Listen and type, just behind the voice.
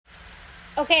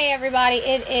Okay, everybody,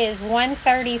 it is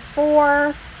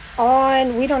 1:34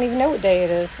 on, we don't even know what day it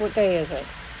is. What day is it?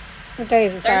 What day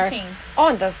is it, Sarah? 13th.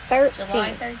 On the 13th.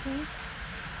 July 13th?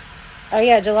 Oh,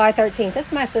 yeah, July 13th.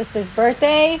 It's my sister's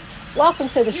birthday. Welcome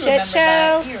to the Shit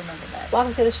Show. You remember that.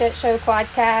 Welcome to the Shit Show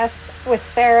QUADCAST with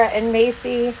Sarah and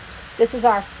Macy. This is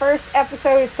our first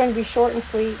episode. It's going to be short and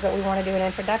sweet, but we want to do an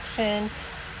introduction.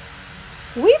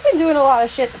 We've been doing a lot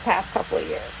of shit the past couple of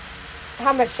years.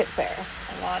 How much shit, Sarah?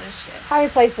 A lot of shit. How many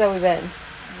places have we been?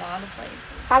 A lot of places.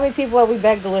 How many people have we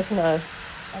begged to listen to us?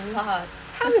 A lot.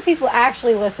 How many people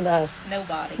actually listen to us?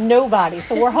 Nobody.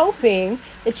 So we're hoping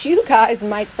that you guys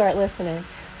might start listening,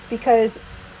 because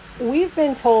we've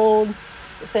been told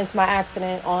since my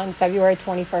accident on February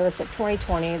 21st of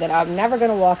 2020 that I'm never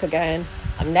going to walk again.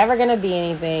 I'm never going to be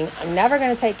anything. I'm never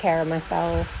going to take care of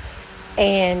myself.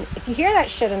 And if you hear that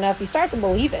shit enough, you start to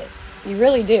believe it. You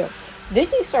really do. Then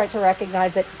you start to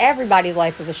recognize that everybody's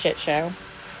life is a shit show.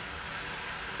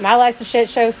 My life's a shit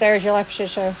show. Sarah's, your life a shit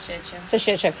show? Shit show. It's a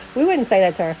shit show. We wouldn't say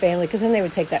that to our family, because then they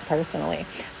would take that personally.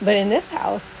 But in this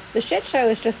house, the shit show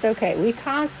is just okay. We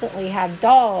constantly have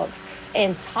dogs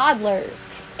and toddlers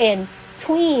and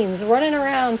tweens running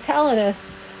around telling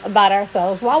us about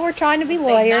ourselves while we're trying to be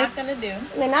lawyers. They're not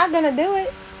going to do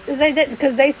it.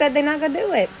 Because they said they're not going to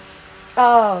do it.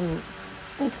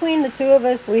 Between the two of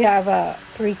us, we have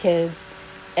 3 kids,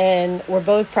 and we're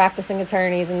both practicing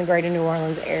attorneys in the greater New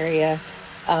Orleans area.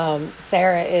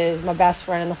 Sarah is my best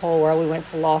friend in the whole world. We went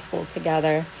to law school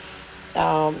together.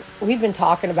 We've been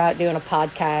talking about doing a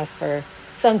podcast for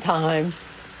some time,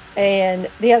 and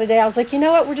the other day I was like, you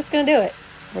know what, we're just going to do it.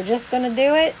 We're just going to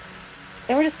do it,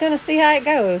 and we're just going to see how it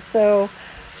goes. So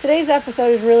today's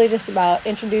episode is really just about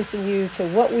introducing you to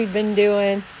what we've been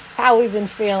doing, how we've been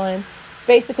feeling.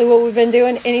 Basically what we've been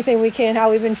doing, anything we can, how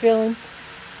we've been feeling,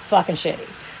 fucking shitty.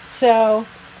 So,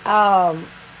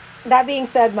 that being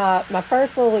said, my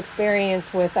first little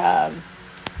experience with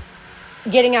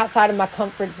getting outside of my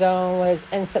comfort zone was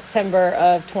in September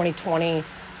of 2020.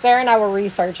 Sarah and I were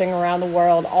researching around the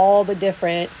world all the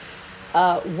different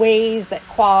ways that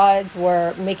quads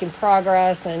were making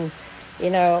progress. And,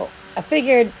 you know, I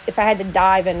figured if I had to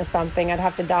dive into something, I'd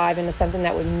have to dive into something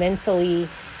that would mentally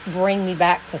bring me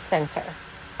back to center.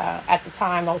 At the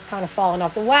time, I was kind of falling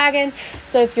off the wagon.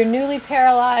 So if you're newly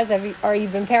paralyzed, or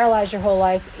you've been paralyzed your whole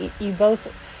life, you both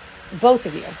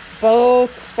of you,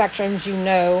 both spectrums, you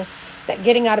know that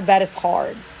getting out of bed is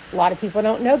hard. A lot of people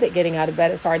don't know that getting out of bed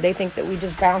is hard. They think that we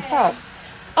just bounce up.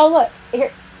 Oh, look,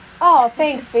 here. Oh,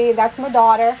 thanks, Fee. That's my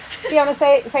daughter. Fiona,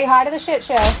 say hi to the shit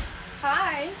show.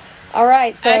 Hi. All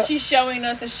right. So as she's showing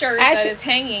us a shirt that is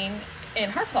hanging in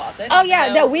her closet. Oh,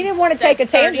 yeah. No, we didn't want to take a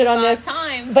tangent on this.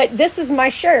 Times. But this is my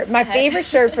shirt. My favorite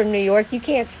shirt from New York. You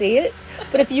can't see it.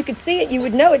 But if you could see it, you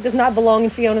would know it does not belong in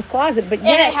Fiona's closet. But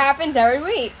yeah, it happens every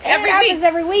week.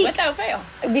 Every week. Without fail.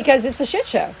 Because it's a shit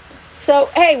show. So,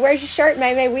 hey, where's your shirt,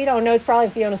 May? We don't know. It's probably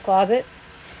in Fiona's closet.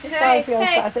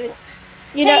 Closet.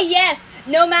 Yes.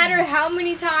 No matter how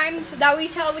many times that we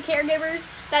tell the caregivers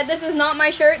that this is not my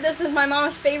shirt, this is my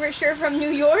mom's favorite shirt from New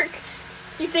York.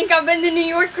 You think I've been to New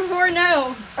York before?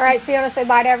 No. All right, Fiona, say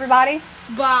bye to everybody.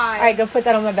 Bye. All right, go put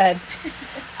that on my bed.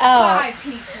 Bye,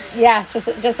 people. Yeah,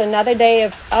 just another day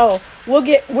of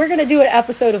we're gonna do an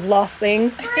episode of Lost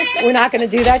Things. We're not gonna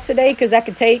do that today because that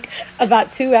could take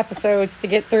about 2 episodes to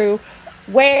get through.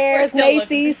 Where's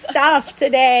Macy's stuff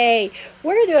today?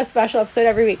 We're gonna do a special episode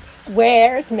every week.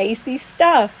 Where's Macy's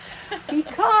stuff?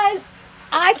 Because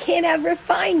I can't ever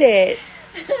find it.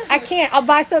 I can't. I'll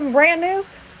buy something brand new.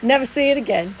 Never see it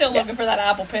again. Still looking for that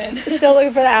Apple Pen.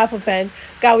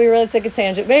 God, we really took a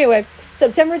tangent. But anyway,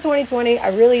 September 2020, I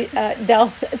really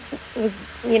delving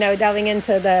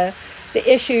into the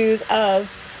issues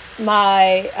of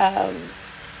my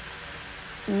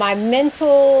my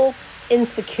mental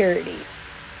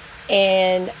insecurities.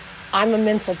 And I'm a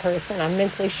mental person. I'm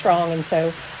mentally strong. And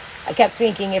so I kept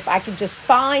thinking if I could just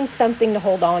find something to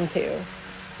hold on to,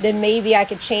 then maybe I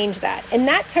could change that. And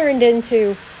that turned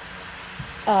into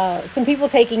some people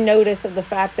taking notice of the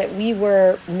fact that we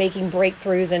were making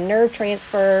breakthroughs in nerve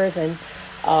transfers. And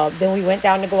then we went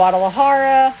down to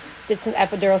Guadalajara, did some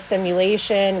epidural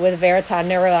stimulation with Veritas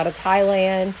Neuro out of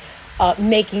Thailand,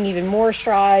 making even more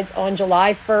strides. On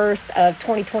July 1st of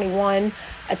 2021,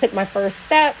 I took my first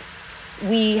steps.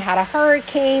 We had a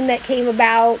hurricane that came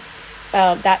about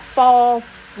that fall,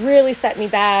 really set me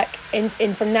back.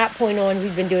 And from that point on,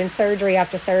 we've been doing surgery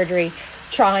after surgery,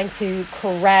 trying to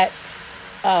correct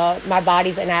my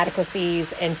body's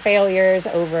inadequacies and failures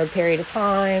over a period of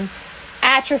time.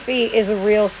 Atrophy is a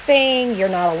real thing. You're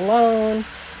not alone.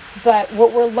 But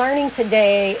what we're learning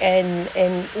today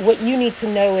and what you need to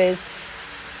know is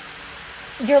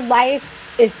your life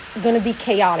is going to be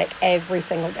chaotic every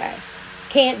single day.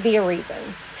 Can't be a reason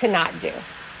to not do.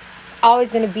 It's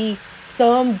always going to be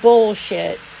some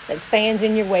bullshit that stands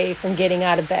in your way from getting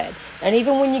out of bed. And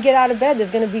even when you get out of bed,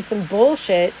 there's going to be some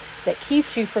bullshit that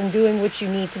keeps you from doing what you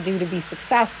need to do to be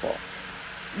successful.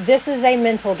 This is a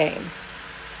mental game.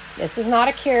 This is not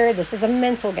a cure. This is a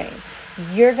mental game.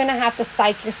 You're going to have to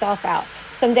psych yourself out.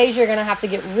 Some days you're going to have to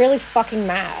get really fucking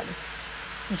mad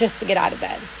just to get out of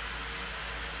bed.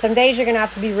 Some days you're going to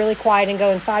have to be really quiet and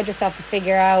go inside yourself to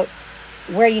figure out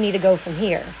where you need to go from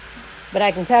here. But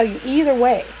I can tell you, either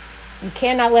way, you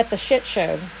cannot let the shit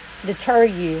show deter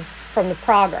you from the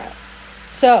progress.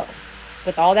 So,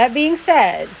 with all that being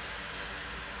said,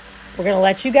 we're going to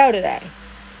let you go today.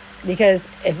 Because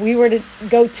if we were to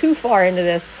go too far into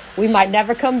this, we might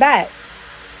never come back.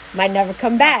 Might never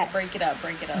come back. Break it up,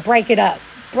 break it up. Break it up.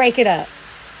 Break it up.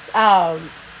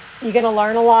 You're going to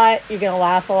learn a lot. You're going to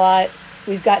laugh a lot.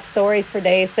 We've got stories for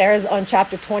days. Sarah's on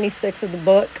chapter 26 of the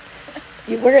book.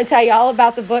 We're going to tell you all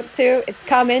about the book, too. It's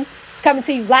coming. It's coming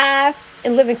to you live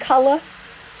and live in color.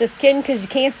 Just kidding, because you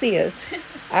can't see us.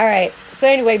 All right. So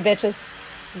anyway, bitches,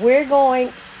 we're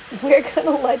going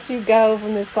to let you go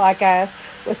from this podcast.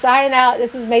 We're signing out.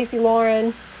 This is Macy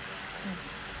Lauren.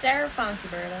 Sarah Funky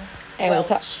Berta. And we'll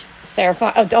talk. Sarah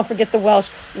Oh, don't forget the Welsh.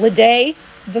 Leday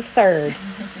the 3rd.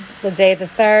 Leday the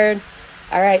 3rd.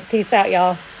 All right. Peace out,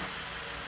 y'all.